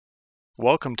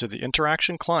Welcome to the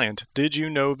Interaction Client Did You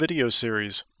Know video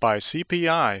series by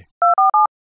CPI.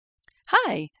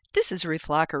 Hi, this is Ruth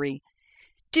Lockery.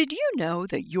 Did you know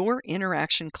that your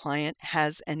Interaction Client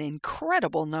has an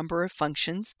incredible number of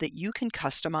functions that you can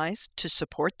customize to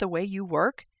support the way you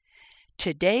work?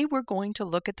 Today we're going to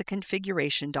look at the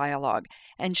configuration dialog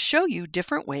and show you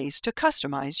different ways to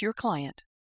customize your client.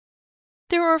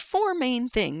 There are four main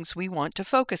things we want to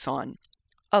focus on: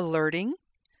 alerting,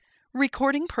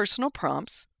 recording personal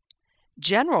prompts,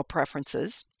 general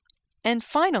preferences, and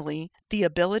finally, the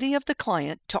ability of the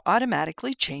client to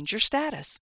automatically change your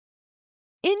status.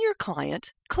 In your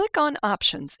client, click on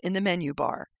Options in the menu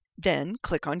bar, then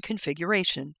click on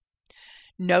Configuration.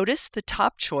 Notice the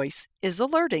top choice is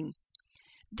Alerting.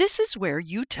 This is where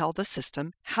you tell the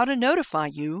system how to notify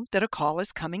you that a call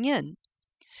is coming in.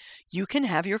 You can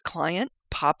have your client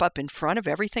pop up in front of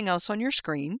everything else on your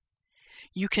screen.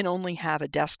 You can only have a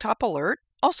desktop alert,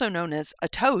 also known as a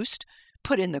toast,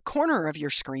 put in the corner of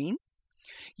your screen.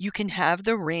 You can have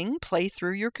the ring play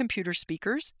through your computer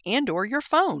speakers and/or your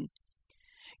phone.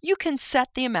 You can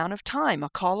set the amount of time a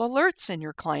call alerts in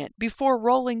your client before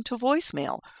rolling to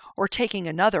voicemail or taking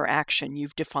another action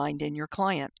you've defined in your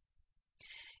client.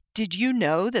 Did you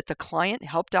know that the client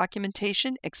help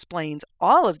documentation explains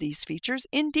all of these features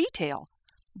in detail?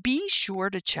 Be sure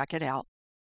to check it out.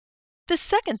 The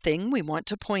second thing we want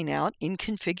to point out in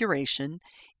configuration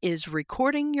is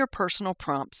recording your personal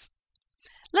prompts.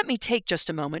 Let me take just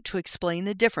a moment to explain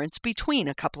the difference between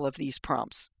a couple of these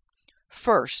prompts.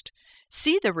 First,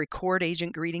 see the Record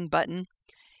Agent Greeting button?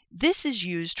 This is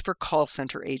used for call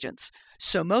center agents,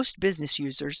 so most business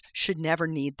users should never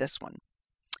need this one.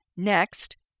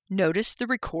 Next, notice the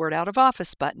Record Out of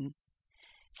Office button.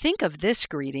 Think of this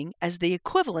greeting as the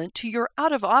equivalent to your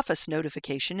out of office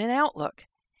notification in Outlook.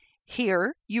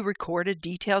 Here, you record a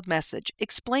detailed message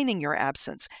explaining your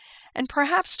absence and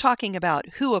perhaps talking about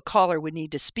who a caller would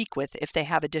need to speak with if they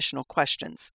have additional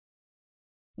questions.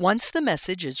 Once the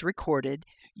message is recorded,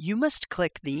 you must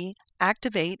click the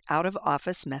Activate Out of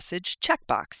Office Message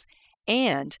checkbox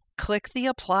and click the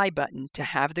Apply button to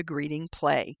have the greeting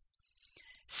play.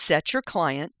 Set your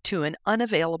client to an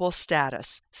unavailable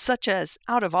status, such as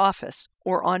out of office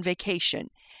or on vacation,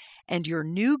 and your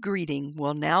new greeting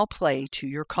will now play to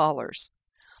your callers.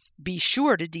 Be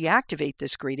sure to deactivate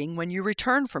this greeting when you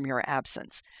return from your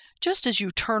absence, just as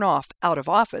you turn off out of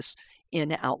office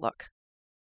in Outlook.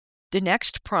 The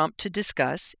next prompt to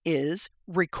discuss is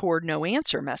Record No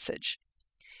Answer Message.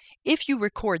 If you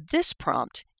record this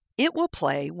prompt, it will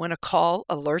play when a call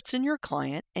alerts in your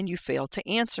client and you fail to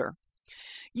answer.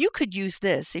 You could use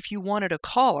this if you wanted a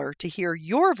caller to hear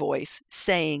your voice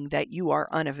saying that you are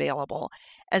unavailable,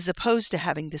 as opposed to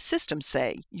having the system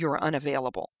say you're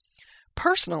unavailable.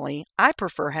 Personally, I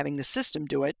prefer having the system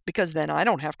do it because then I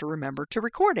don't have to remember to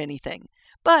record anything.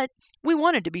 But we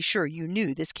wanted to be sure you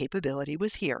knew this capability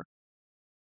was here.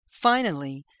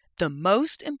 Finally, the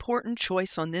most important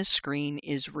choice on this screen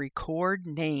is Record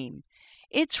Name.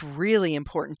 It's really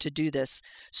important to do this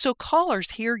so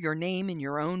callers hear your name in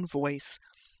your own voice.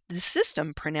 The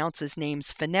system pronounces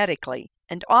names phonetically,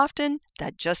 and often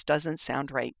that just doesn't sound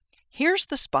right. Here's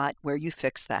the spot where you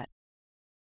fix that.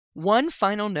 One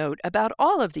final note about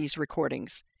all of these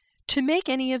recordings. To make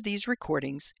any of these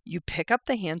recordings, you pick up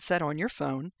the handset on your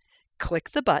phone, click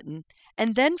the button,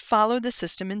 and then follow the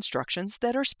system instructions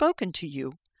that are spoken to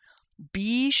you.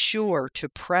 Be sure to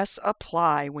press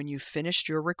Apply when you've finished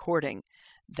your recording.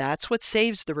 That's what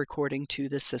saves the recording to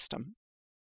the system.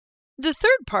 The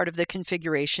third part of the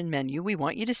configuration menu we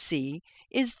want you to see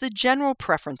is the General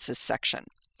Preferences section.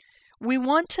 We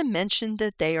want to mention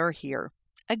that they are here.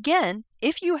 Again,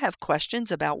 if you have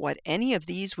questions about what any of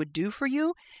these would do for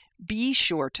you, be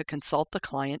sure to consult the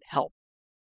client help.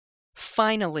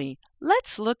 Finally,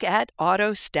 let's look at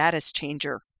Auto Status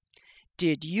Changer.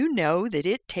 Did you know that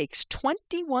it takes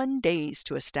 21 days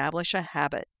to establish a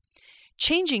habit?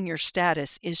 Changing your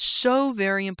status is so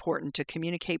very important to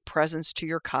communicate presence to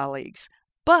your colleagues,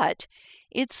 but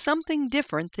it's something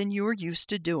different than you are used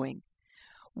to doing.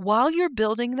 While you're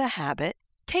building the habit,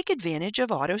 take advantage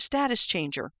of Auto Status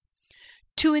Changer.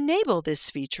 To enable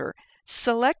this feature,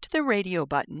 select the radio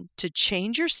button to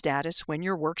change your status when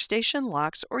your workstation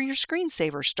locks or your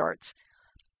screensaver starts.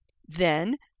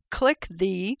 Then, click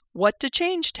the What to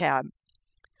Change tab.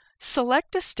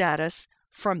 Select a status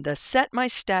from the Set My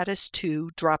Status To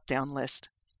drop-down list.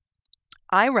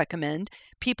 I recommend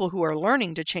people who are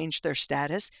learning to change their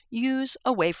status use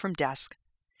Away from Desk.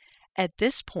 At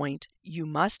this point, you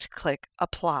must click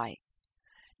Apply.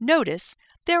 Notice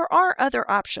there are other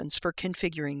options for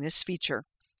configuring this feature.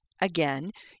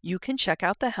 Again, you can check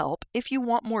out the help if you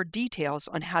want more details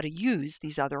on how to use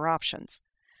these other options.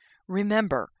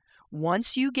 Remember,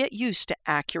 once you get used to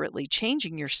accurately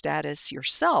changing your status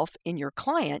yourself in your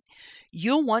client,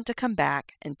 you'll want to come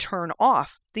back and turn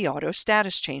off the auto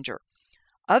status changer.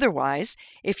 Otherwise,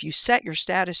 if you set your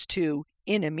status to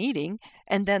in a meeting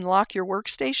and then lock your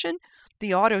workstation,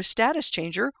 the auto status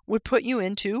changer would put you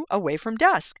into away from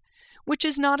desk, which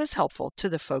is not as helpful to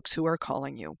the folks who are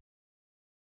calling you.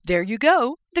 There you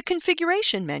go, the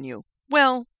configuration menu.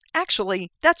 Well, actually,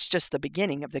 that's just the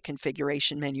beginning of the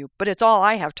configuration menu, but it's all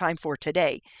I have time for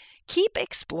today. Keep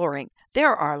exploring.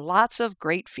 There are lots of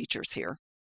great features here.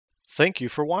 Thank you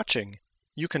for watching.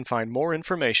 You can find more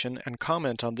information and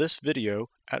comment on this video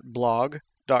at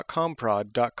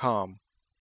blog.comprod.com.